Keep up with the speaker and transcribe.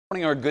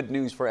Morning, our Good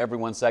News for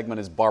Everyone segment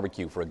is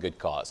Barbecue for a Good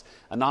Cause.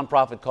 A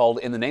nonprofit called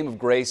In the Name of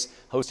Grace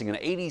hosting an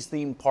 80s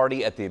themed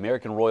party at the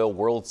American Royal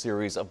World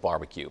Series of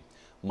Barbecue.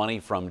 Money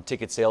from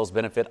ticket sales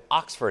benefit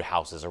Oxford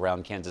houses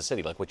around Kansas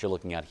City, like what you're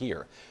looking at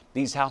here.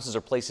 These houses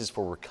are places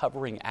for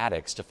recovering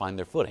addicts to find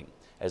their footing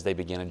as they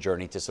begin a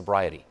journey to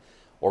sobriety.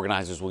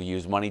 Organizers will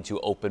use money to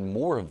open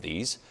more of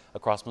these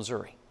across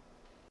Missouri.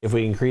 If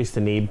we increase the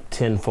need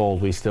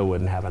tenfold, we still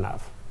wouldn't have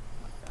enough.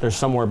 There's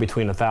somewhere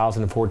between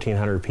 1,000 and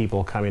 1,400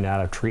 people coming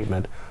out of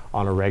treatment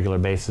on a regular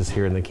basis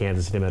here in the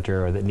Kansas City metro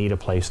area that need a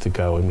place to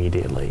go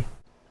immediately.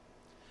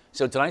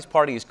 So tonight's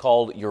party is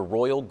called Your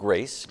Royal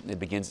Grace. It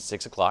begins at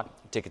 6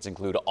 o'clock. Tickets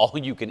include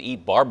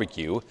all-you-can-eat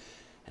barbecue,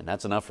 and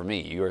that's enough for me.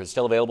 You are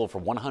still available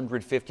for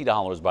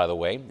 $150, by the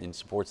way, and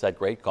supports that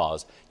great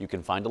cause. You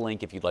can find a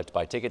link if you'd like to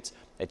buy tickets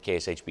at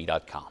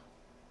kshb.com.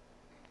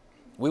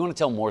 We want to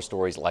tell more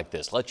stories like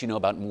this, let you know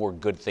about more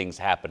good things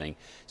happening.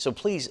 So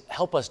please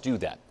help us do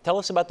that. Tell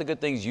us about the good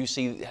things you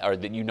see or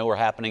that you know are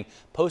happening.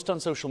 Post on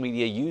social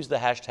media, use the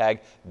hashtag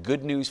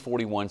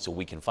GoodNews41 so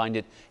we can find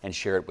it and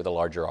share it with a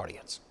larger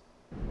audience.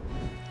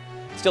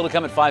 Still to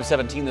come at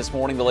 5:17 this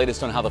morning, the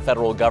latest on how the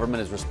federal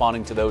government is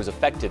responding to those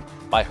affected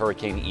by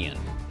Hurricane Ian.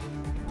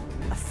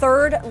 A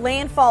third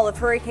landfall of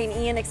Hurricane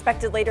Ian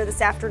expected later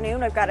this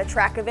afternoon. I've got a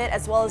track of it,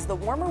 as well as the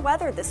warmer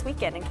weather this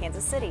weekend in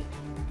Kansas City.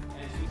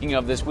 Speaking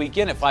of this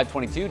weekend at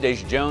 5:22,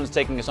 Deja Jones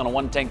taking us on a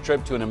one-tank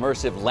trip to an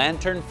immersive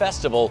lantern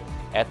festival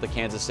at the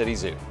Kansas City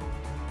Zoo.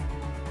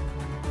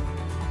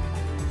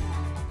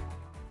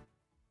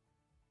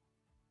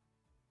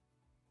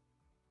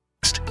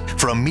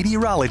 From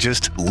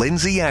meteorologist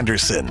Lindsay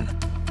Anderson.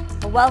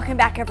 Welcome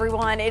back,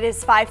 everyone. It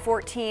is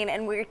 5:14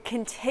 and we're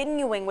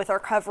continuing with our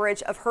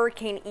coverage of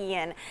Hurricane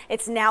Ian.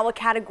 It's now a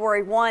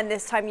Category 1.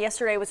 This time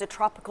yesterday was a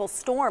tropical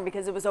storm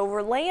because it was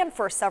over land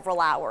for several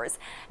hours.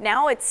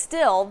 Now it's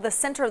still the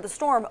center of the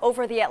storm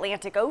over the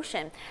Atlantic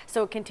Ocean.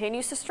 So it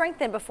continues to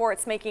strengthen before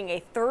it's making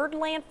a third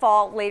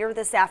landfall later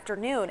this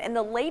afternoon. And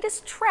the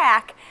latest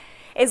track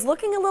is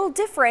looking a little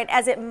different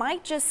as it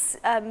might just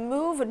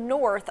move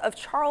north of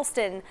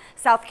Charleston,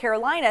 South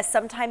Carolina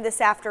sometime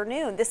this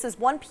afternoon. This is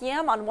 1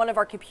 p.m. on one of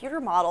our computer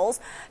models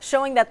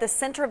showing that the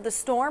center of the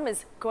storm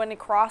is going to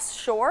cross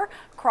shore,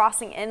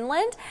 crossing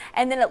inland,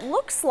 and then it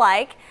looks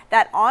like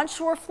that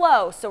onshore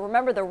flow. So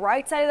remember, the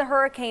right side of the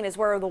hurricane is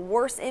where the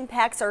worst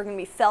impacts are going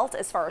to be felt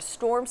as far as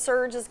storm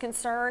surge is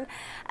concerned,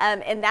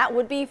 and that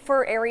would be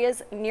for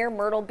areas near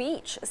Myrtle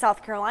Beach,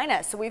 South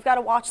Carolina. So we've got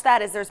to watch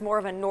that as there's more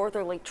of a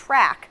northerly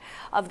track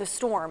of the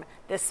storm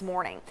this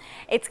morning.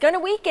 It's going to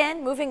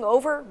weaken, moving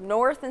over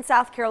North and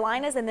South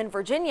Carolinas and then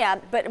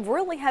Virginia, but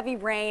really heavy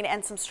rain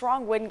and some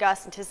strong wind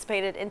gusts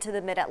anticipated into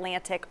the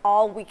mid-Atlantic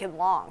all weekend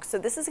long. So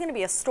this is going to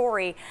be a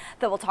story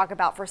that we'll talk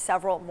about for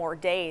several more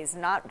days,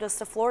 not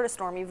just a Florida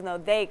storm, even though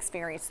they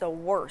experienced the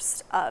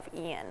worst of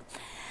Ian.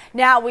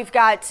 Now we've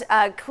got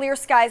clear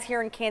skies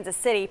here in Kansas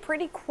City,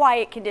 pretty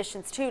quiet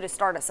conditions too to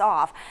start us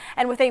off.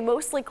 And with a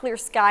mostly clear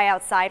sky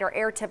outside, our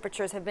air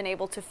temperatures have been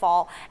able to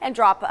fall and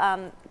drop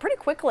pretty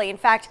quickly. In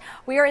fact,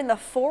 we are in the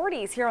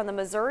 40s here on the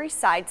Missouri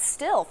side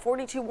still.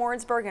 42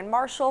 Warrensburg and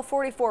Marshall,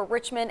 44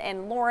 Richmond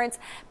and Lawrence,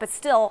 but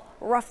still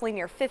roughly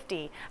near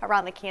 50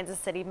 around the Kansas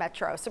City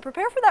metro. So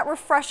prepare for that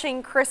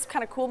refreshing, crisp,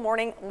 kind of cool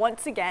morning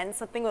once again,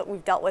 something that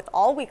we've dealt with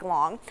all week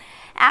long.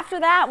 After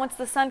that, once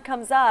the sun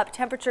comes up,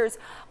 temperatures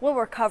will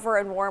recover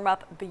and warm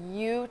up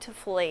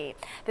beautifully.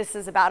 This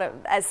is about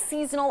as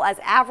seasonal, as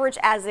average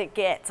as it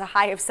gets. A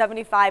high of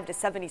 75 to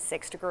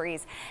 76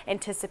 degrees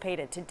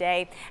anticipated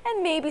today,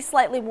 and maybe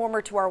slightly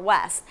warmer to our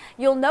west.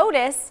 You'll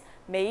notice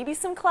maybe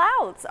some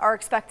clouds are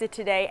expected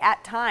today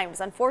at times.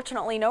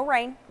 Unfortunately, no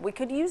rain. We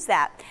could use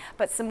that,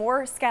 but some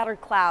more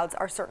scattered clouds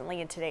are certainly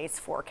in today's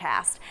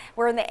forecast.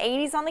 We're in the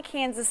 80s on the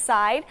Kansas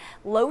side,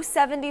 low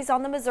 70s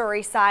on the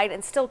Missouri side,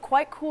 and still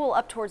quite cool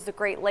up towards the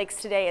Great Lakes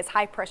today as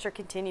high pressure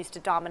continues to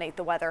dominate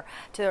the weather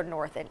to the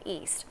north and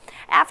east.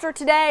 After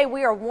today,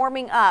 we are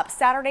warming up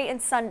Saturday and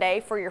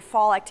Sunday for your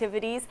fall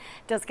activities.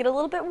 It does get a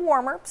little bit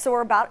warmer, so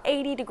we're about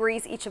 80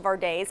 degrees each of our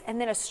days, and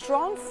then a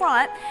strong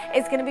front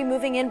is going to be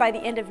moving in by the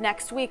end of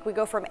next week. We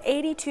go from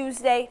 80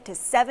 Tuesday to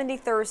 70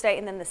 Thursday,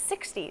 and then the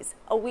 60s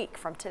a week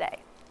from today.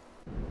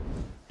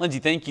 Lindsay,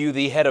 thank you.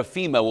 The head of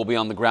FEMA will be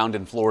on the ground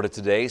in Florida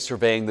today,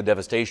 surveying the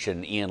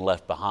devastation Ian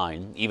left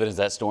behind, even as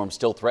that storm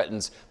still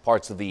threatens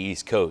parts of the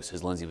East Coast,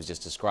 as Lindsay was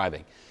just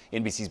describing.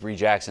 NBC's Bree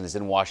Jackson is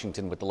in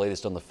Washington with the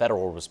latest on the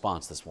federal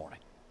response this morning.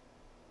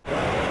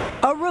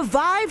 A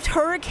revived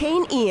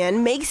Hurricane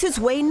Ian makes its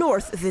way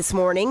north this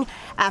morning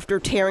after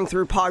tearing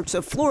through parts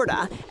of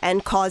Florida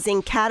and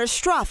causing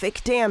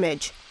catastrophic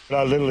damage.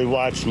 I literally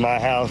watched my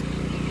house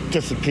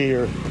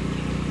disappear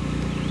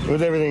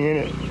with everything in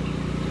it.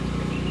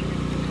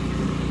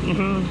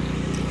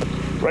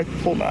 Right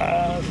before my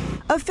eyes.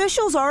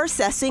 Officials are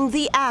assessing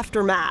the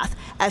aftermath,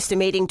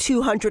 estimating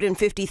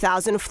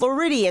 250,000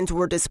 Floridians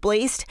were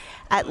displaced.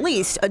 At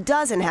least a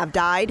dozen have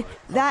died.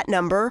 That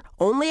number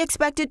only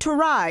expected to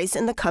rise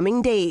in the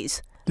coming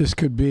days. This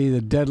could be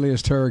the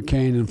deadliest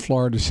hurricane in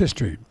Florida's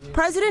history.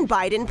 President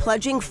Biden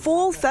pledging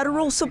full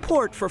federal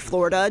support for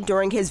Florida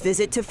during his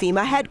visit to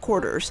FEMA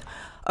headquarters,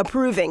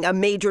 approving a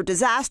major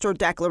disaster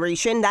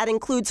declaration that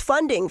includes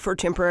funding for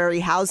temporary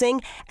housing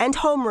and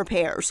home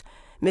repairs.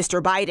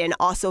 Mr. Biden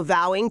also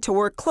vowing to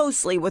work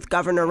closely with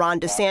Governor Ron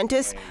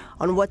DeSantis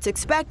on what's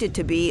expected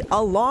to be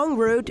a long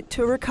road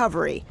to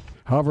recovery.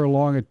 However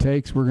long it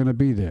takes, we're going to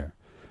be there.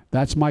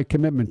 That's my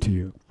commitment to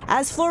you.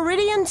 As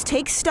Floridians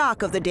take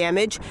stock of the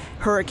damage,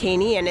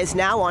 Hurricane Ian is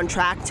now on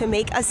track to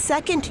make a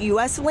second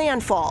U.S.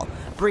 landfall,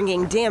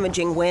 bringing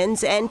damaging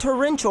winds and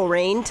torrential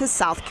rain to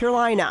South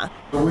Carolina.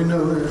 We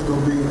know there's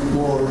going to be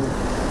more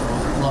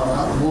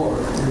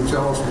in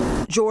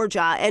Charleston.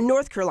 Georgia and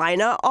North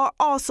Carolina are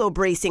also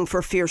bracing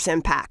for fierce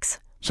impacts.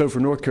 So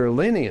for North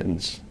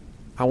Carolinians,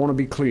 I want to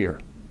be clear.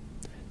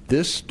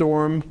 This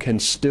storm can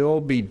still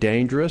be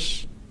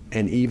dangerous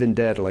and even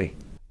deadly.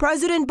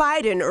 President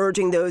Biden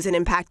urging those in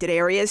impacted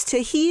areas to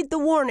heed the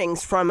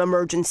warnings from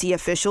emergency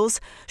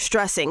officials,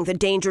 stressing the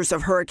dangers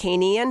of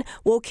Hurricane Ian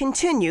will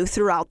continue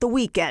throughout the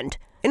weekend.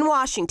 In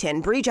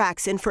Washington, Bree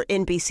Jackson for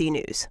NBC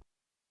News.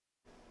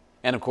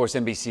 And of course,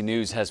 NBC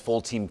News has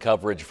full team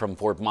coverage from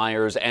Fort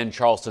Myers and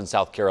Charleston,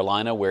 South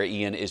Carolina, where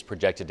Ian is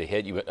projected to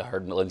hit. You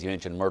heard Lindsay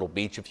mention Myrtle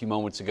Beach a few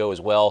moments ago as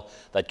well.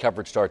 That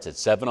coverage starts at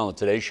 7 on the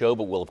Today Show,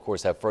 but we'll of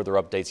course have further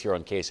updates here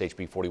on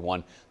KSHB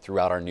 41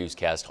 throughout our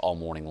newscast all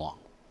morning long.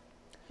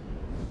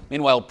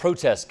 Meanwhile,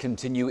 protests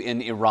continue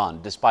in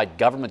Iran, despite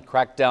government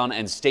crackdown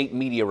and state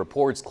media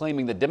reports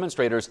claiming that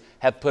demonstrators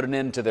have put an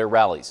end to their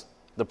rallies.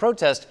 The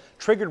protest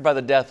triggered by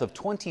the death of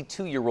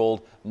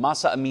 22-year-old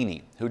Mahsa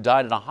Amini, who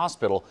died in a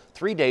hospital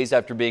 3 days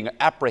after being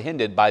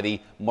apprehended by the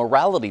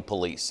morality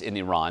police in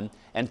Iran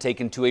and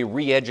taken to a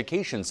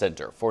re-education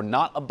center for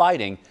not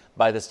abiding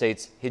by the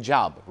state's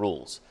hijab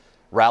rules.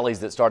 Rallies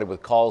that started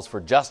with calls for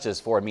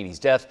justice for Amini's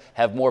death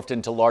have morphed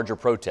into larger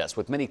protests,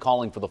 with many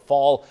calling for the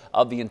fall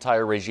of the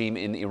entire regime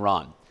in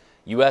Iran.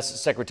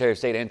 U.S. Secretary of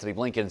State Antony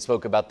Blinken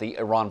spoke about the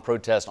Iran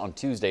protest on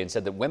Tuesday and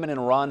said that women in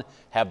Iran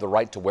have the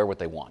right to wear what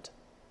they want.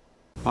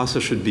 Mahsa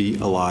should be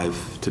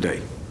alive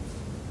today.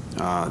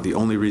 The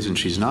only reason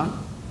she's not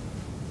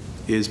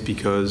is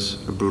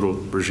because a brutal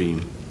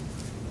regime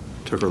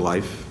took her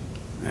life,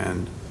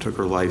 and took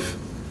her life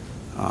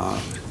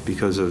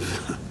because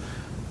of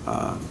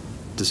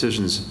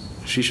decisions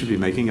she should be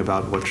making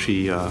about what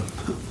she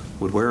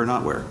would wear or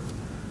not wear.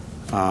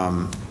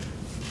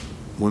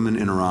 Women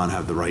in Iran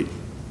have the right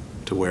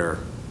to wear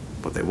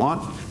what they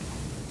want.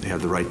 They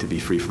have the right to be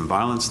free from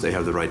violence. They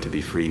have the right to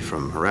be free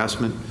from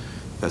harassment.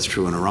 That's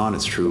true in Iran.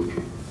 It's true,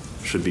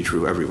 should be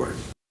true everywhere.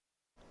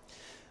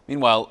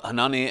 Meanwhile,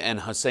 Hanani and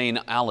Hussein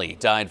Ali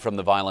died from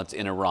the violence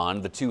in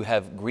Iran. The two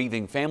have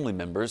grieving family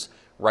members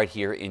right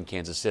here in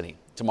Kansas City.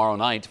 Tomorrow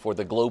night, for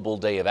the Global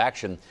Day of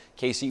Action,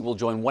 KC will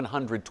join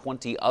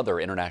 120 other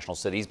international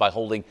cities by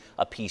holding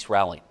a peace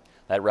rally.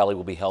 That rally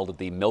will be held at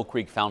the Mill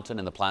Creek Fountain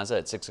in the plaza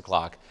at 6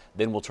 o'clock,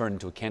 then will turn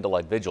into a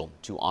candlelight vigil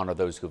to honor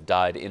those who have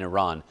died in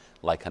Iran,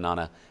 like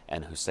Hanana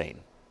and Hussein.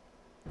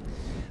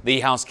 The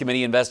House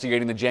committee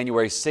investigating the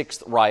January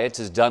 6th riots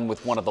is done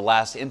with one of the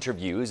last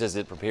interviews as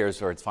it prepares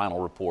for its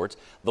final report.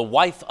 The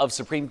wife of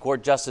Supreme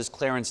Court Justice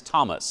Clarence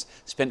Thomas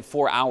spent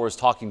 4 hours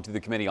talking to the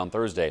committee on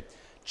Thursday.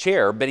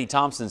 Chair Benny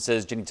Thompson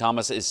says Ginny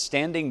Thomas is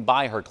standing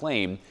by her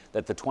claim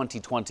that the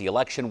 2020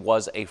 election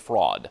was a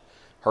fraud.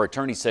 Her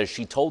attorney says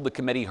she told the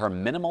committee her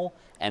minimal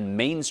and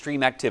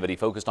mainstream activity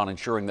focused on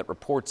ensuring that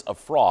reports of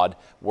fraud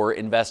were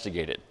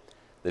investigated.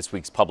 This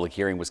week's public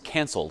hearing was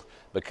canceled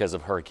because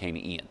of Hurricane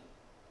Ian.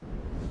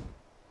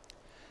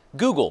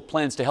 Google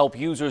plans to help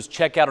users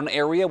check out an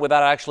area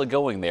without actually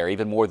going there,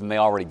 even more than they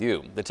already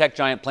do. The tech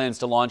giant plans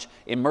to launch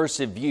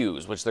immersive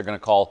views, which they're going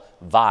to call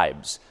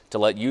Vibes, to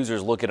let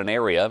users look at an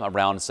area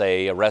around,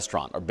 say, a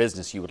restaurant or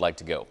business you would like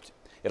to go.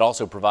 It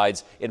also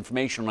provides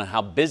information on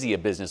how busy a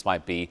business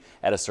might be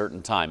at a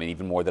certain time, and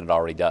even more than it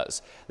already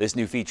does. This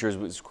new feature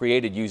was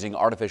created using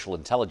artificial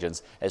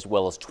intelligence, as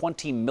well as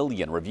 20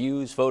 million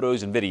reviews,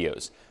 photos, and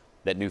videos.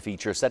 That new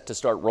feature is set to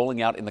start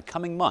rolling out in the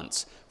coming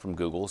months from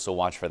Google, so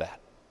watch for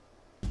that.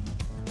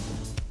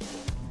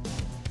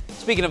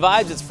 Speaking of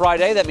vibes, it's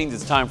Friday. That means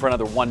it's time for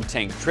another One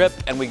Tank trip,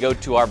 and we go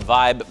to our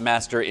Vibe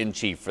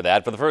Master-in-Chief for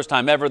that. For the first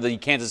time ever, the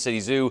Kansas City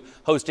Zoo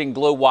hosting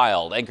Glow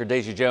Wild. Anchor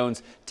Deja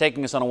Jones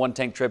taking us on a One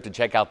Tank trip to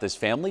check out this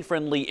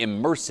family-friendly,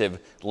 immersive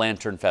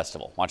lantern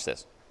festival. Watch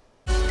this.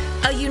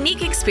 A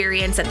unique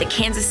experience at the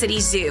Kansas City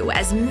Zoo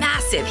as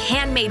massive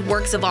handmade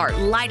works of art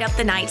light up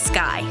the night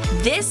sky.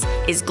 This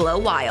is Glow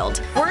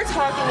Wild. We're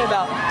talking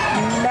about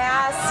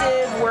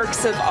massive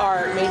works of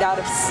art made out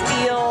of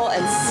steel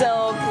and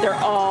silk. They're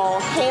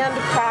all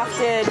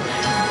handcrafted,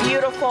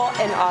 beautiful,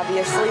 and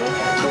obviously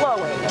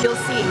glowing. You'll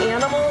see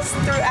animals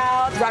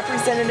throughout,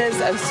 representatives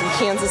of some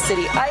Kansas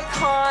City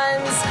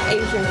icons,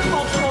 Asian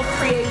cultural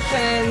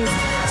creations.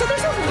 So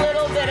there's a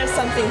little bit of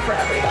something for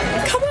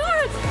everybody. Come on!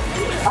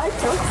 I'm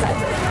so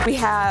excited. We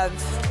have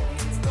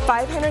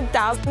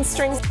 500,000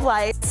 strings of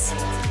lights,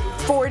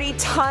 40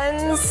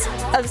 tons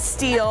of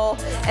steel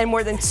and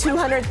more than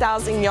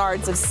 200,000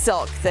 yards of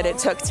silk that it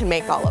took to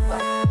make all of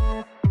them.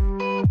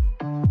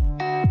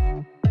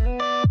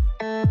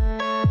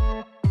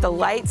 The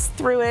lights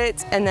through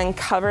it and then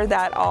cover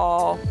that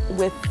all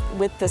with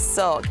the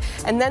silk.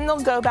 And then they'll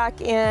go back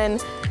in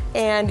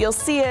and you'll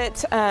see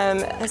it,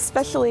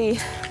 especially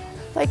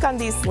like on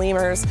these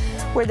lemurs,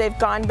 where they've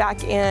gone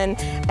back in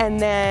and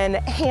then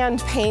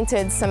hand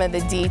painted some of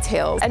the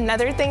details.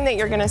 Another thing that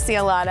you're gonna see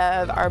a lot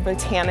of are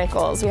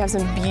botanicals. We have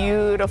some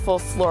beautiful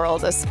floral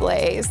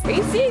displays. Are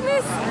you seeing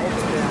this?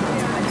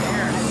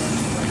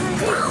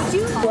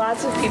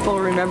 Lots of people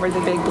remember the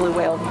big blue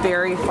whale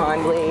very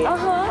fondly,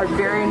 are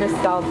very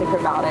nostalgic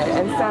about it.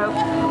 And so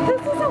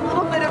this is a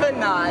little bit of a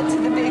nod to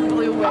the big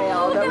blue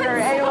whale that we're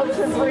able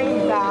to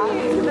bring back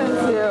to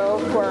the zoo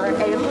for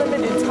a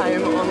limited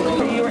time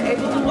only. You were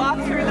able to walk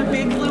through the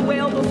big blue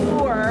whale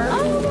before,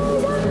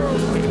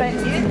 but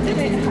it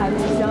didn't have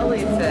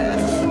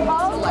jellyfish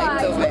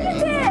like the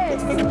way.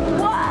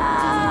 Wow!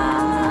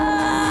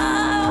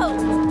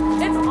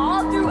 It's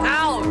all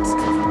throughout.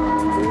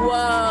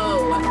 Whoa!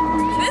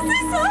 This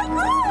is so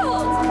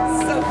cool!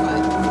 So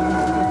fun.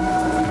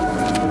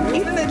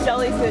 Even the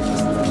jellyfish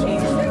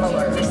change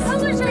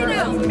colors right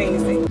now.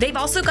 Amazing. They've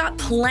also got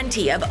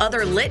plenty of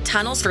other lit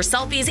tunnels for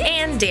selfies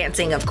and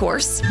dancing, of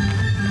course.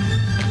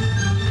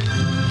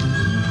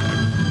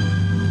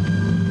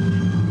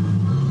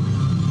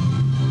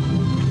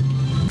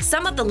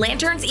 Some of the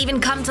lanterns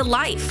even come to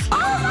life. Oh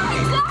my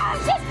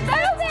gosh, it's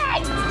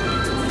moving!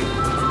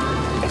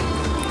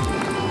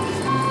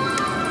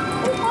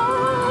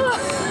 Oh,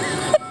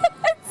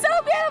 it's so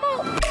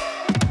beautiful!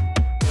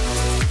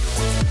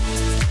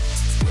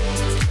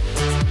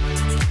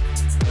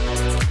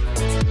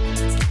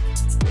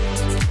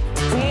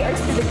 We are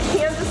to the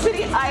Kansas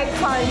City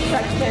Icon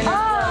section. Oh,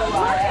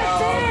 look at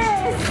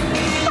this!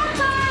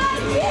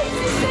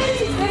 Kansas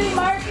City City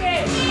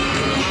Market!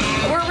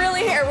 We're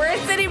really here. We're at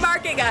City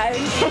Market, guys.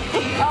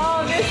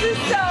 Oh, this is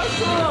so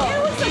cool. It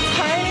looks a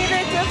tiny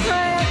bit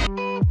different.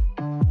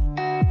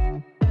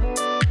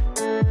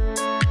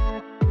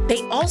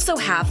 They also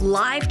have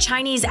live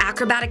Chinese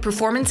acrobatic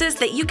performances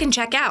that you can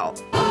check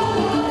out.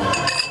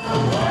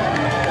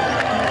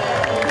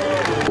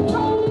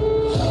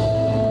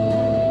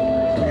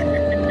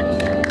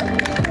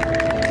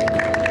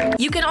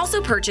 You can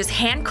also purchase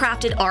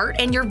handcrafted art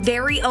and your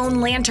very own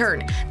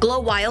lantern. Glow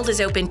Wild is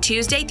open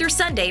Tuesday through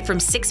Sunday from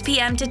 6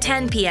 p.m. to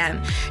 10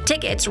 p.m.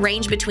 Tickets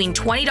range between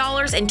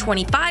 $20 and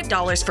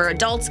 $25 for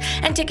adults,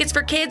 and tickets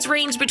for kids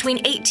range between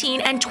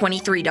 $18 and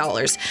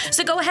 $23.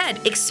 So go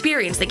ahead,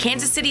 experience the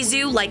Kansas City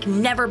Zoo like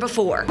never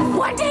before.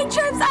 One-day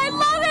trips, I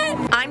love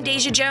it! I'm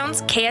Deja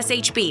Jones,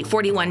 KSHB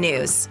 41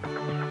 News.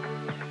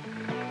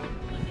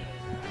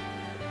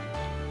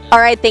 All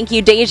right, thank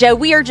you, Deja.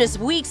 We are just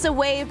weeks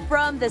away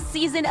from the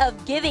season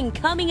of giving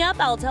coming up.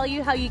 I'll tell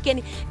you how you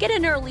can get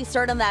an early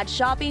start on that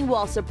shopping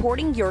while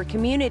supporting your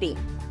community.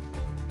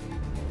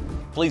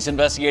 Police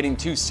investigating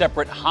two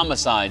separate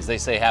homicides they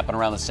say happened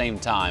around the same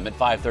time. At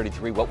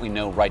 5:33, what we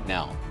know right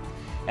now.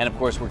 And of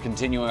course, we're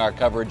continuing our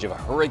coverage of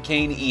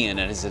Hurricane Ian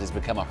as it has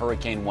become a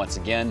hurricane once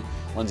again.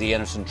 Lindsay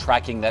Anderson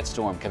tracking that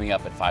storm coming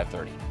up at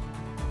 5:30.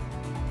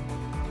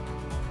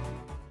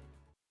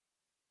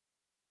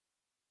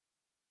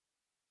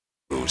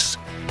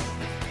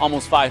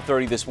 Almost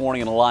 5:30 this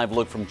morning and a live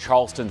look from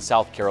Charleston,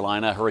 South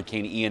Carolina.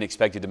 Hurricane Ian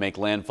expected to make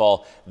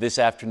landfall this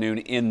afternoon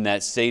in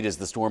that state as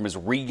the storm is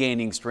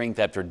regaining strength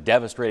after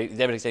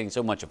devastating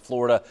so much of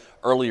Florida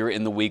earlier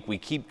in the week. We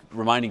keep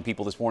reminding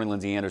people this morning,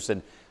 Lindsay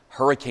Anderson,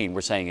 hurricane,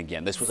 we're saying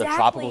again. This was a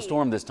tropical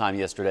storm this time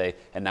yesterday,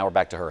 and now we're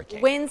back to hurricane.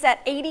 Winds at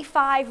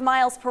 85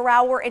 miles per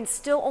hour and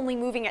still only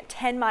moving at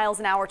 10 miles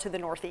an hour to the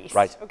northeast.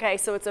 Right. Okay,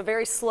 so it's a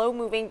very slow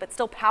moving but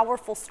still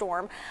powerful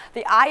storm.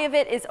 The eye of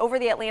it is over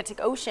the Atlantic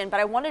Ocean, but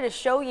I wanted to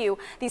show you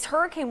these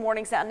hurricane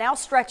warnings that now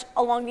stretch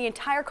along the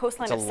entire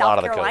coastline of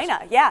South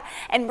Carolina. Yeah,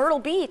 and Myrtle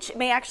Beach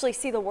may actually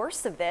see the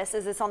worst of this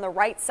as it's on the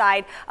right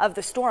side of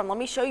the storm. Let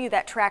me show you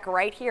that track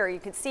right here. You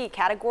can see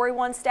Category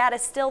 1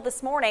 status still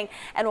this morning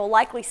and will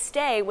likely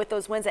stay with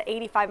those winds at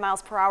 85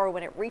 miles per hour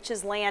when it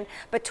reaches land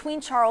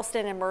between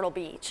Charleston and Myrtle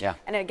Beach. Yeah.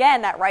 And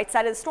again, that right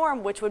side of the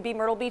storm, which would be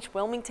Myrtle Beach,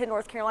 Wilmington,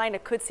 North Carolina,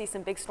 could see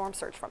some big storm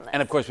surge from this.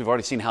 And of course, we've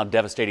already seen how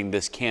devastating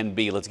this can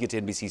be. Let's get to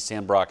NBC's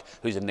Sam Brock,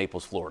 who's in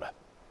Naples, Florida.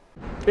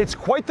 It's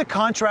quite the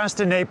contrast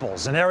to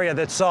Naples, an area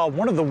that saw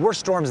one of the worst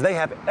storms they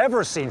have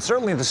ever seen.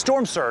 Certainly the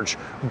storm surge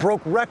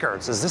broke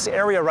records as this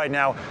area right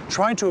now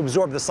trying to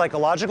absorb the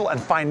psychological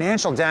and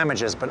financial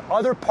damages, but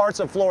other parts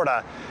of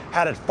Florida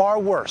had it far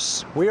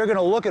worse. We are going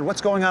to look at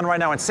what's going on right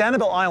now in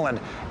Sanibel Island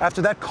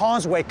after that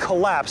causeway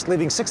collapsed,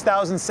 leaving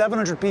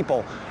 6,700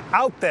 people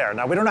out there.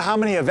 Now, we don't know how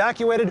many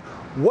evacuated.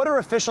 What are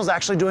officials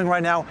actually doing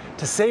right now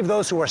to save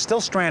those who are still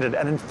stranded?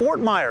 And in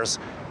Fort Myers,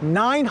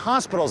 9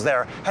 hospitals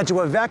there had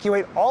to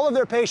evacuate all of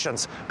their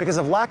patients because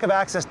of lack of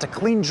access to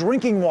clean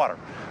drinking water.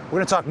 We're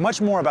going to talk much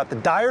more about the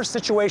dire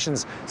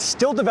situations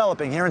still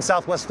developing here in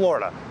Southwest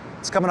Florida.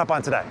 It's coming up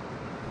on Today.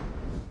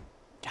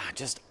 God,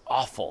 just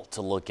awful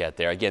to look at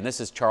there. Again,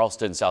 this is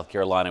Charleston, South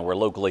Carolina, where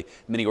locally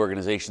many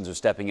organizations are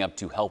stepping up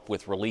to help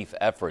with relief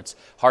efforts.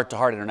 Heart to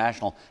Heart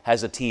International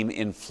has a team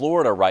in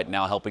Florida right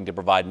now helping to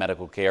provide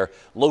medical care.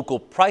 Local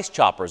Price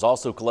Choppers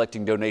also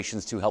collecting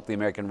donations to help the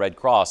American Red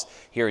Cross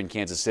here in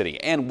Kansas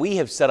City. And we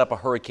have set up a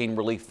hurricane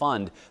relief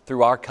fund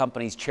through our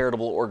company's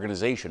charitable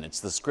organization.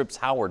 It's the Scripps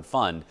Howard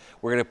Fund.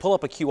 We're going to pull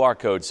up a QR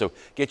code, so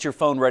get your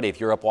phone ready if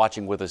you're up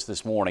watching with us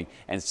this morning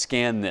and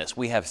scan this.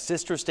 We have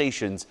sister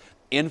stations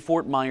in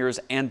Fort Myers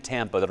and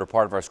Tampa that are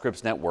part of our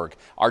Scripps network.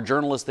 Our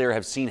journalists there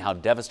have seen how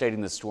devastating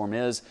this storm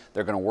is.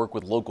 They're going to work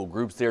with local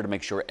groups there to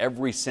make sure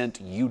every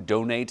cent you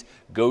donate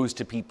goes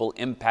to people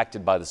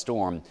impacted by the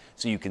storm.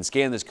 So you can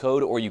scan this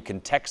code, or you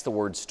can text the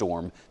word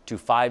storm to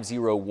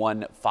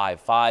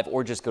 50155,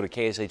 or just go to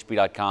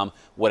kshb.com,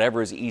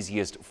 whatever is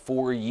easiest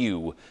for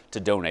you to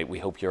donate. We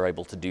hope you're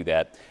able to do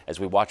that. As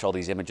we watch all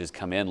these images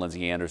come in,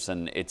 Lindsay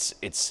Anderson,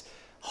 it's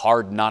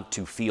hard not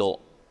to feel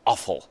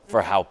awful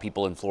for how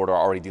people in Florida are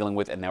already dealing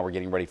with, and now we're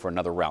getting ready for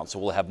another round. So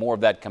we'll have more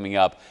of that coming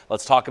up.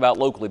 Let's talk about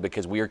locally,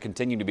 because we are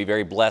continuing to be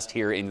very blessed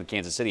here in the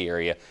Kansas City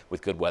area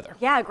with good weather.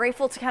 Yeah,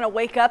 grateful to kind of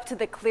wake up to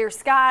the clear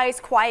skies,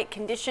 quiet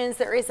conditions.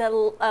 There is a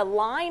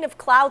line of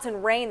clouds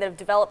and rain that have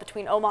developed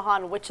between Omaha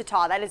and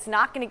Wichita. That is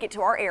not going to get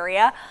to our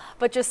area,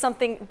 but just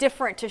something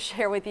different to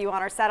share with you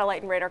on our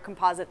satellite and radar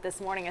composite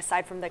this morning,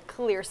 aside from the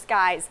clear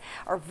skies,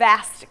 or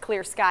vast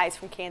clear skies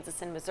from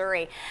Kansas and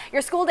Missouri.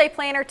 Your school day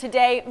planner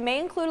today may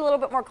include a little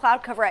bit more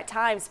cloud cover at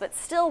times, but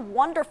still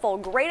wonderful.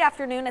 Great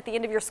afternoon at the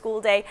end of your school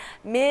day,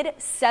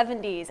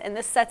 mid-70s, and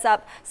this sets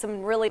up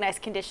some really nice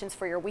conditions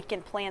for your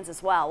weekend plans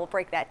as well. We'll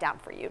break that down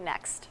for you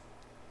next.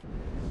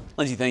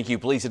 Lindsay, thank you.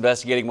 Police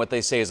investigating what they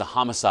say is a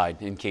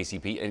homicide in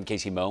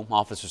KCMO.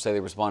 Officers say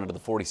they responded to the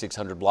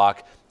 4600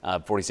 block,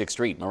 46th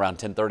Street around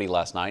 10:30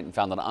 last night and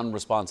found an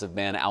unresponsive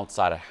man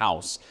outside a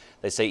house.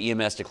 They say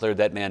EMS declared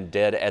that man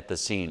dead at the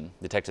scene.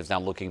 Detectives now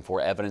looking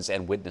for evidence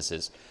and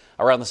witnesses.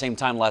 Around the same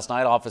time last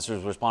night,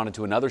 officers responded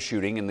to another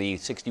shooting in the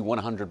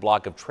 6100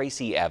 block of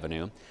Tracy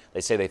Avenue.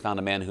 They say they found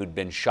a man who'd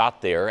been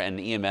shot there, and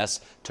EMS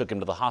took him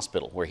to the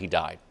hospital where he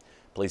died.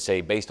 Police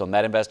say based on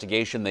that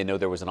investigation, they know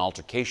there was an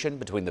altercation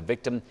between the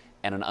victim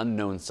and an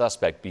unknown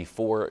suspect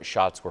before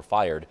shots were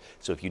fired.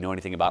 So if you know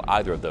anything about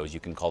either of those, you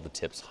can call the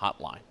TIPS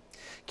hotline.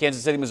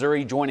 Kansas City,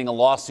 Missouri joining a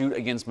lawsuit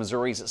against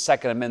Missouri's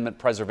Second Amendment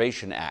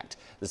Preservation Act.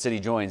 The city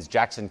joins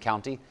Jackson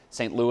County,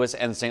 St. Louis,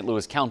 and St.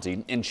 Louis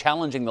County in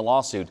challenging the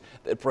lawsuit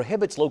that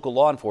prohibits local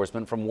law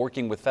enforcement from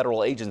working with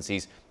federal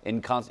agencies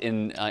in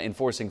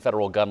enforcing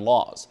federal gun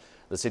laws.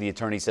 The city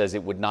attorney says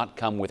it would not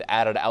come with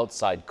added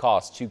outside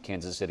costs to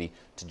Kansas City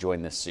to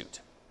join this suit.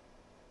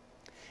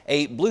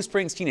 A Blue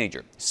Springs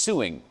teenager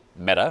suing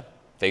Meta,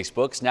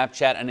 Facebook,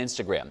 Snapchat, and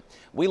Instagram.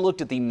 We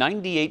looked at the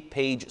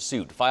 98-page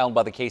suit filed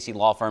by the Casey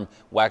law firm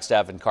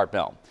Wagstaff and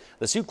Cartmel.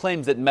 The suit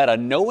claims that Meta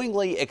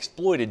knowingly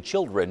exploited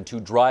children to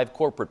drive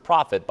corporate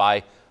profit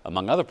by,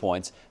 among other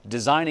points,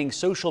 designing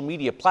social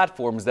media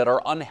platforms that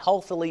are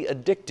unhealthily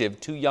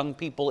addictive to young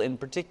people in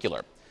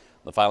particular.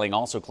 The filing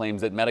also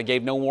claims that Meta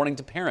gave no warning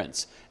to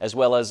parents, as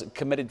well as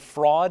committed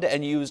fraud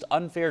and used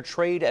unfair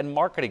trade and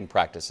marketing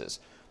practices.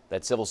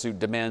 That civil suit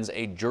demands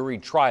a jury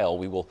trial.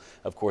 We will,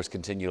 of course,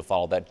 continue to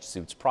follow that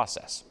suit's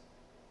process.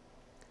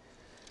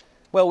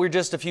 Well, we're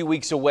just a few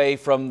weeks away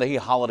from the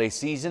holiday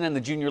season, and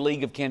the Junior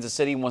League of Kansas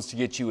City wants to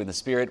get you in the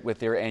spirit with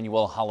their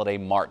annual Holiday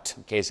Mart.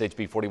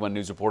 KSHB 41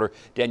 News reporter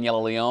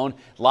Daniela Leone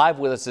live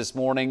with us this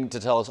morning to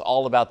tell us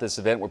all about this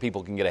event where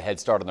people can get a head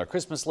start on their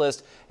Christmas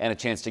list and a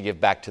chance to give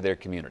back to their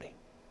community.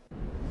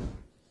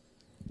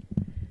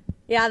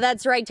 Yeah,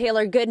 that's right,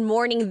 Taylor. Good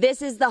morning.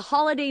 This is the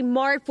Holiday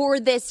Mart for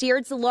this year.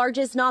 It's the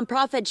largest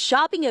nonprofit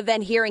shopping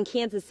event here in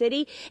Kansas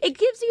City. It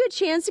gives you a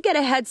chance to get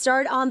a head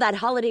start on that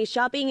holiday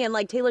shopping. And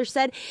like Taylor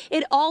said,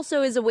 it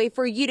also is a way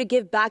for you to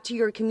give back to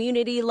your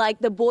community, like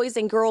the Boys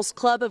and Girls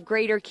Club of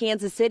Greater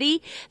Kansas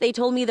City. They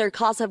told me their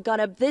costs have gone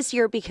up this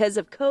year because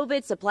of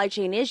COVID, supply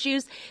chain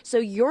issues. So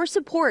your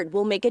support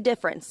will make a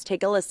difference.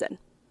 Take a listen.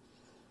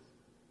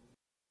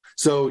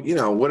 So, you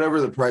know, whatever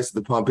the price of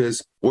the pump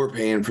is, we're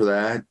paying for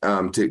that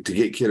to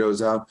get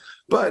kiddos out.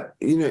 But,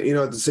 you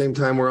know, at the same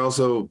time, we're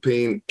also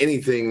paying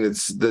anything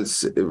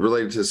that's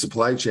related to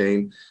supply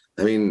chain.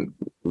 I mean,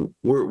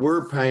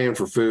 we're paying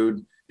for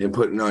food and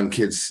putting on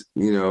kids,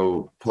 you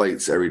know,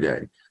 plates every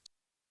day.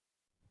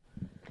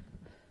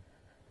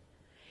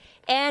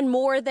 And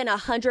more than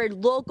 100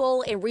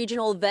 local and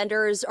regional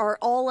vendors are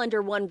all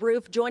under one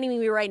roof. Joining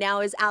me right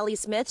now is Allie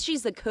Smith.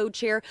 She's the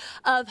co-chair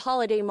of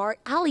Holiday Mart.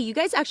 Allie, you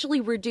guys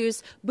actually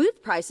reduced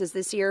booth prices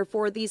this year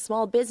for these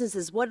small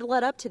businesses. What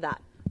led up to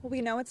that? Well,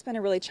 we know it's been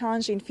a really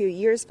challenging few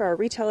years for our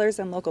retailers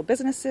and local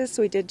businesses,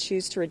 so we did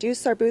choose to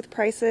reduce our booth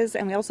prices.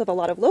 And we also have a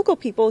lot of local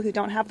people who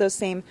don't have those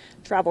same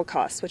travel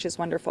costs, which is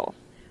wonderful.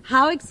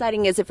 How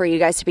exciting is it for you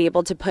guys to be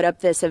able to put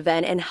up this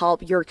event and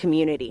help your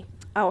community?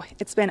 Oh,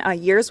 it's been a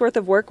year's worth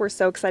of work. We're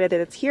so excited that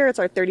it's here. It's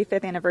our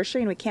 35th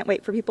anniversary, and we can't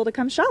wait for people to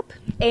come shop.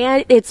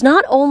 And it's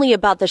not only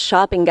about the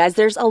shopping, guys.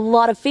 There's a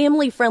lot of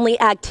family-friendly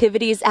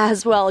activities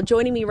as well.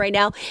 Joining me right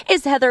now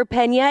is Heather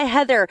Pena.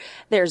 Heather,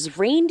 there's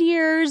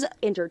reindeers,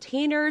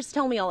 entertainers.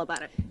 Tell me all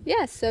about it.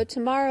 Yes, so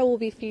tomorrow we'll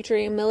be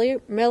featuring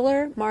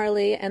Miller,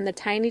 Marley, and the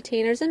Tiny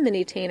Tainers and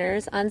Mini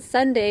Tainers. On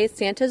Sunday,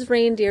 Santa's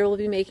reindeer will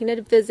be making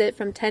a visit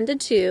from 10 to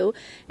 2.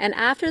 And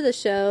after the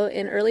show,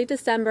 in early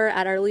December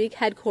at our league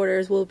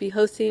headquarters, we'll be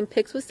hosting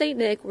Pics with St.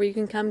 Nick, where you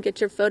can come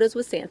get your photos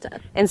with Santa.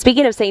 And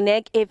speaking of St.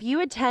 Nick, if you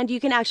attend, you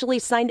can actually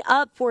sign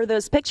up for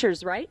those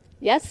pictures, right?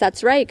 Yes,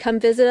 that's right. Come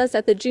visit us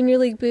at the Junior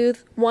League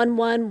booth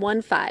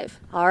 1115.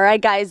 All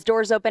right, guys,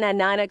 doors open at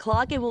 9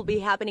 o'clock. It will be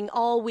happening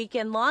all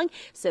weekend long,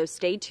 so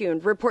stay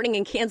tuned. Reporting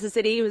in Kansas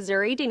City,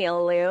 Missouri,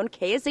 Daniela Leone,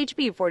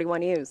 KSHB 41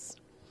 News.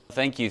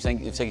 Thank you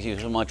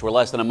so much. We're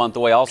less than a month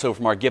away also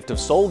from our Gift of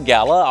Soul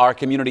Gala, our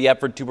community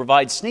effort to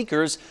provide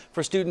sneakers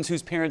for students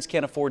whose parents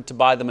can't afford to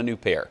buy them a new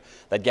pair.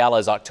 That gala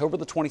is October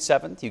the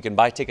 27th. You can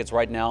buy tickets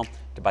right now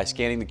by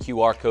scanning the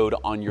QR code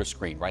on your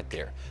screen right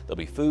there. There'll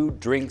be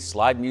food, drinks,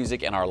 live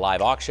music, and our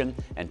live auction,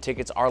 and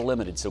tickets are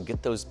limited, so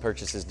get those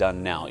purchases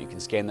done now. You can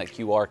scan that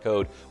QR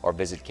code or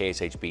visit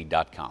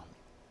kshb.com.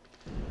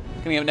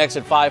 Coming up next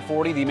at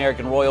 5:40, the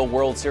American Royal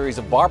World Series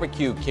of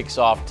Barbecue kicks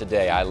off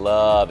today. I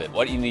love it.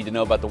 What do you need to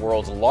know about the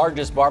world's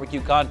largest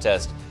barbecue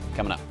contest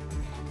coming up?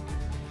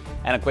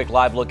 And a quick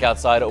live look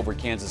outside over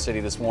Kansas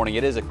City this morning.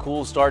 It is a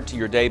cool start to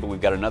your day, but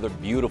we've got another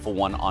beautiful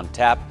one on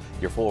tap.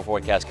 Your full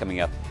forecast coming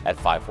up at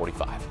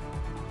 5:45.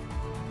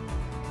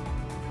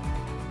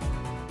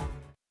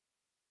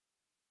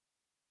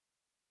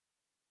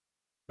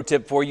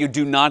 Tip for you: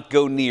 do not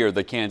go near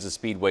the Kansas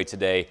Speedway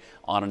today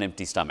on an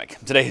empty stomach.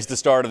 Today is the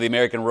start of the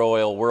American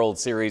Royal World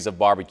Series of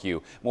Barbecue.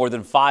 More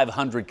than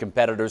 500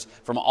 competitors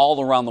from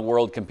all around the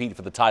world compete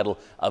for the title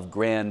of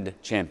Grand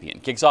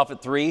Champion. Kicks off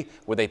at 3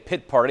 with a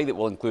pit party that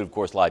will include, of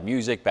course, live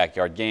music,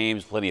 backyard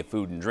games, plenty of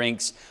food and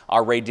drinks.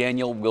 Our Ray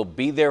Daniel will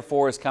be there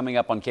for us coming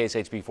up on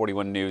KSHB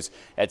 41 News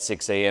at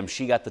 6 a.m.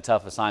 She got the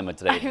tough assignment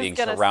today, being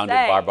surrounded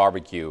by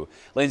barbecue.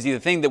 Lindsay, the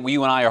thing that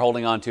you and I are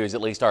holding on to is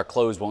at least our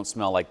clothes won't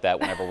smell like that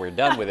whenever we're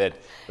done with it,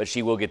 but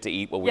she will get to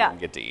eat what we won't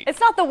get to eat. It's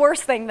not the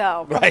worst thing,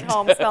 though, coming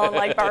home smelling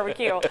like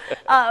barbecue.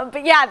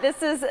 But yeah,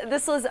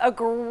 this was a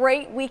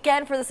great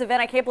weekend for this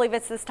event. I can't believe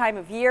it's this time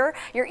of year.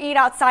 Your Eat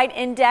Outside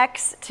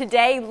Index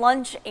today,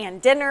 lunch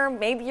and dinner.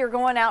 Maybe you're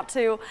going out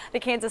to the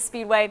Kansas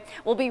Speedway.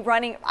 We'll be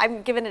running,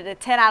 I'm giving it a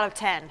 10 out of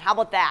 10. How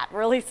about that?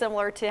 Really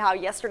similar to how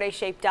yesterday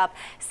shaped up.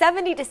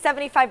 70 to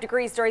 75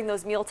 degrees during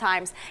those meal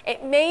times.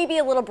 It may be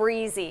a little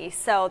breezy,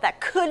 so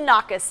that could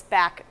knock us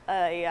back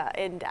a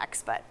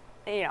index, but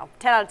you know,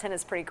 10 out of 10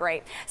 is pretty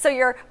great. So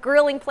your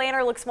grilling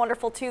planner looks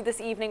wonderful too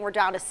this evening. We're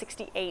down to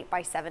 68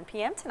 by 7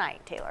 p.m. tonight,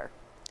 Taylor.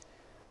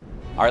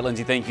 All right,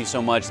 Lindsay, thank you so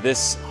much.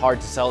 This,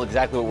 hard to tell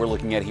exactly what we're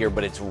looking at here,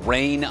 but it's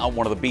rain on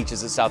one of the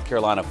beaches in South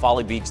Carolina,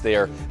 Folly Beach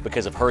there,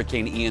 because of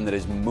Hurricane Ian that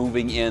is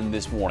moving in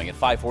this morning. At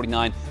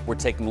 5:49, we're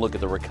taking a look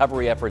at the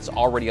recovery efforts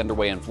already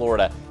underway in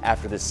Florida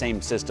after this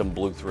same system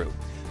blew through.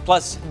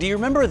 Plus, do you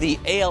remember the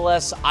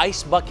ALS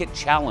Ice Bucket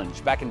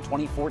Challenge back in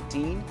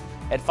 2014?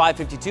 At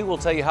 5:52, we'll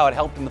tell you how it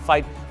helped in the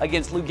fight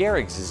against Lou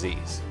Gehrig's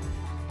disease.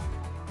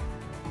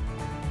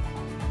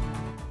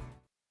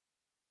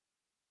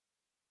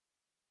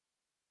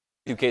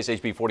 To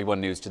KSHB 41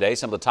 News today,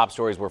 some of the top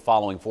stories we're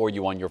following for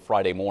you on your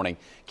Friday morning.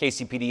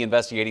 KCPD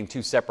investigating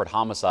 2 separate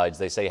homicides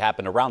they say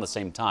happened around the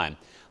same time.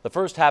 The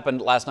first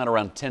happened last night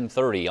around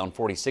 10:30 on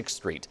 46th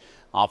Street.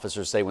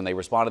 Officers say when they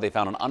responded, they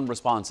found an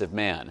unresponsive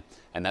man,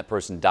 and that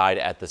person died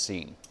at the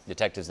scene.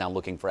 Detectives now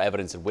looking for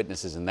evidence and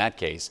witnesses in that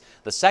case.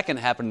 The second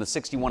happened in the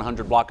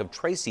 6100 block of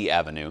Tracy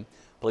Avenue.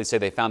 Police say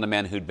they found a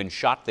man who'd been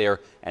shot there,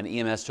 and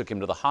EMS took him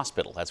to the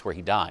hospital. That's where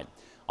he died.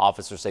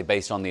 Officers say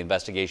based on the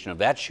investigation of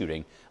that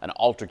shooting, an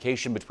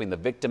altercation between the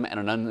victim and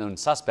an unknown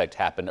suspect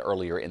happened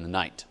earlier in the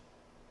night.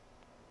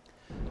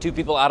 2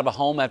 people out of a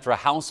home after a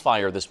house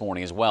fire this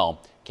morning as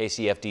well.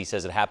 KCFD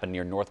says it happened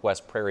near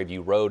Northwest Prairie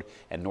View Road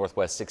and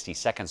Northwest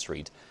 62nd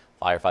Street.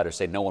 Firefighters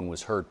say no one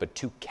was hurt, but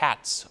 2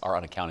 cats are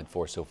unaccounted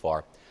for so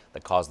far. The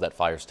cause of that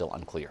fire is still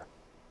unclear.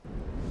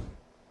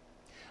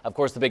 Of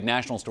course, the big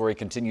national story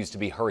continues to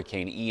be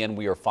Hurricane Ian.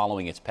 We are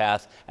following its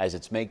path as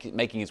it's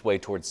making its way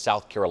towards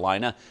South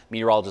Carolina.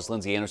 Meteorologist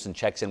Lindsay Anderson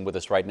checks in with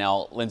us right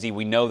now. Lindsay,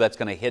 we know that's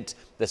going to hit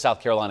the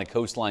South Carolina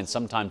coastline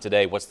sometime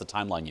today. What's the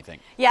timeline, you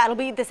think? Yeah, it'll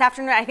be this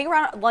afternoon, I think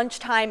around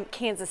lunchtime,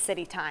 Kansas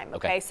City time.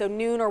 Okay, so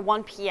noon or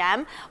 1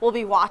 p.m. We'll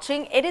be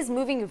watching. It is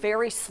moving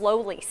very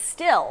slowly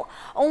still,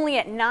 only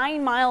at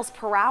 9 miles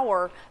per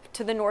hour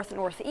to the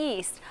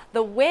north-northeast.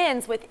 The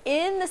winds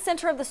within the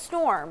center of the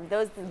storm,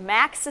 those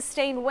max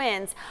sustained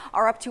winds,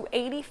 are up to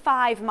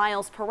 85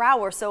 miles per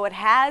hour. So it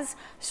has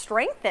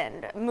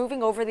strengthened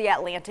moving over the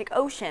Atlantic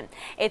Ocean.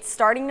 It's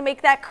starting to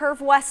make that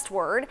curve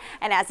westward,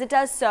 and as it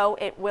does so,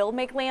 it will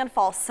make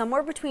landfall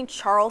somewhere between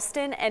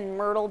Charleston and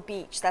Myrtle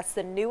Beach. That's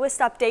the newest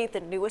update, the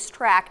newest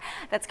track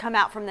that's come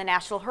out from the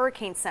National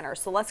Hurricane Center.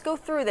 So let's go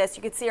through this.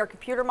 You can see our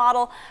computer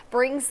model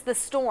brings the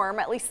storm,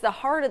 at least the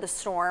heart of the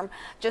storm,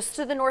 just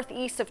to the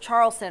northeast of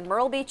Charleston.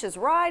 Myrtle Beach is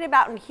right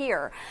about in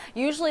here.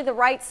 Usually the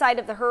right side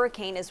of the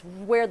hurricane is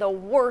where the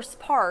worst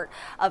part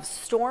of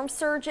storm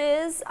surge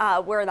is,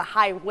 where the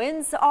high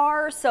winds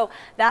are. So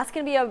that's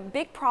going to be a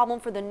big problem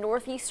for the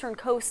northeastern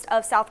coast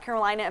of South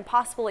Carolina and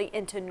possibly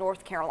into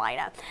North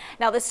Carolina.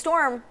 Now, the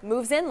storm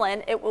moves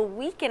inland. It will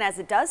weaken as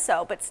it does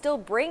so, but still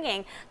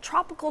bringing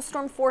tropical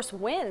storm force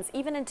winds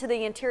even into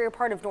the interior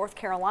part of North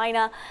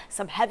Carolina,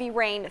 some heavy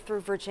rain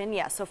through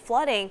Virginia. So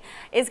flooding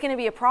is going to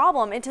be a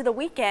problem into the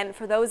weekend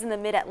for those in the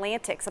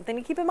mid-Atlantic. Something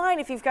to keep in mind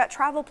if you've got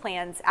travel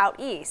plans out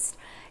east.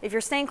 If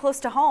you're staying close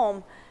to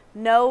home,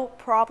 no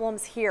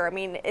problems here. I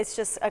mean, it's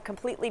just a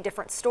completely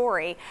different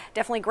story.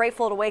 Definitely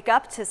grateful to wake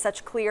up to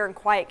such clear and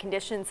quiet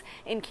conditions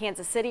in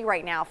Kansas City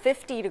right now.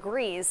 50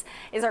 degrees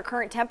is our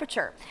current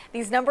temperature.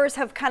 These numbers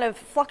have kind of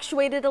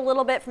fluctuated a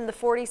little bit from the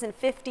 40s and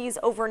 50s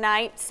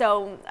overnight,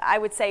 so I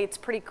would say it's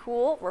pretty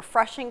cool,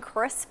 refreshing,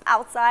 crisp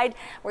outside,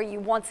 where you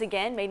once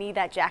again may need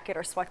that jacket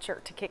or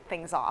sweatshirt to kick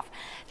things off.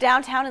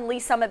 Downtown and Lee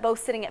Summit both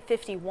sitting at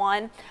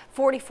 51,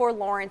 44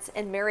 Lawrence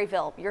and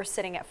Maryville, you're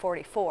sitting at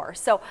 44.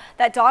 So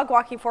that dog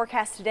walking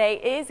forecast today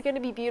is going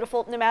to be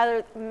beautiful no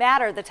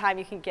matter the time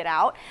you can get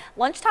out.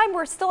 Lunchtime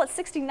we're still at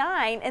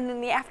 69, and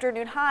then the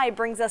afternoon high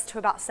brings us to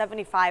about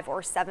 75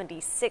 or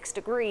 76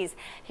 degrees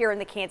here in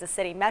the Kansas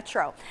City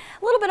metro.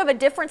 A little bit of a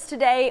difference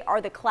today are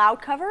the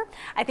cloud cover.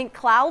 I think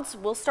clouds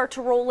will start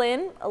to roll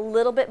in a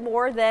little bit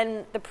more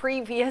than the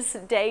previous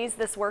days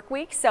this work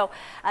week. So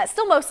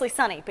still mostly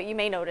sunny, but you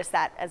may notice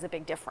that as a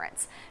big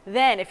difference.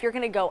 Then if you're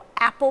going to go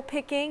apple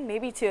picking,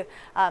 maybe to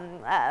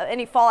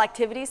any fall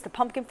activities, to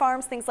pumpkin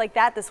farms, things like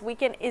that, this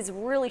weekend is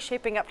really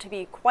shaping up to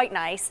be quite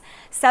nice.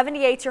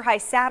 78's your high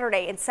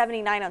Saturday and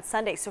 79 on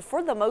Sunday. So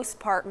for the most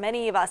part,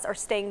 many of us are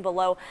staying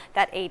below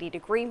that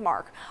 80-degree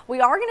mark. We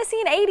are going to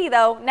see an 80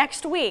 though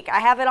next week.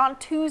 I have it on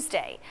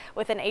Tuesday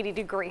with an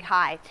 80-degree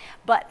high.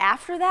 But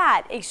after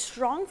that, a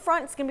strong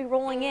front is going to be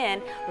rolling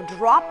in,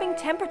 dropping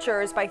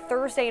temperatures by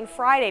Thursday and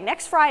Friday.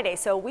 Next Friday,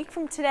 so a week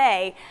from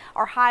today,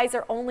 our highs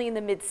are only in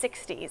the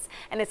mid-60s,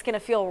 and it's going to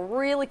feel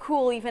really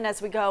cool even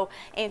as we go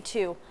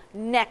into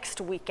next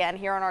weekend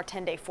here on our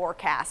 10-day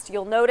forecast.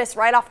 You'll notice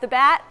right off the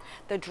bat,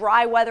 the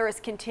dry weather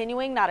is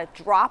continuing, not a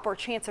drop or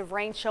chance of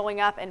rain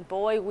showing up, and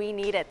boy, we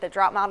need it. The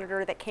drought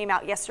monitor that came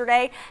out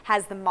yesterday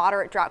has the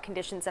moderate drought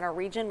conditions in our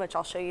region, which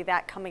I'll show you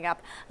that coming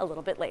up a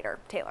little bit later.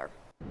 Taylor.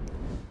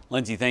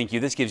 Lindsay, thank you.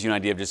 This gives you an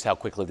idea of just how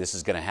quickly this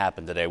is going to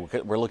happen today.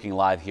 We're looking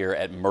live here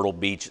at Myrtle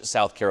Beach,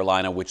 South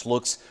Carolina, which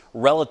looks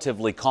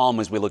relatively calm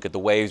as we look at the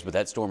waves, but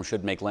that storm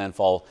should make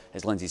landfall,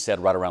 as Lindsay said,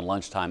 right around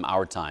lunchtime,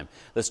 our time.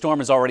 The storm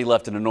has already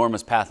left an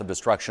enormous path of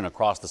destruction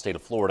across the state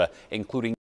of Florida, including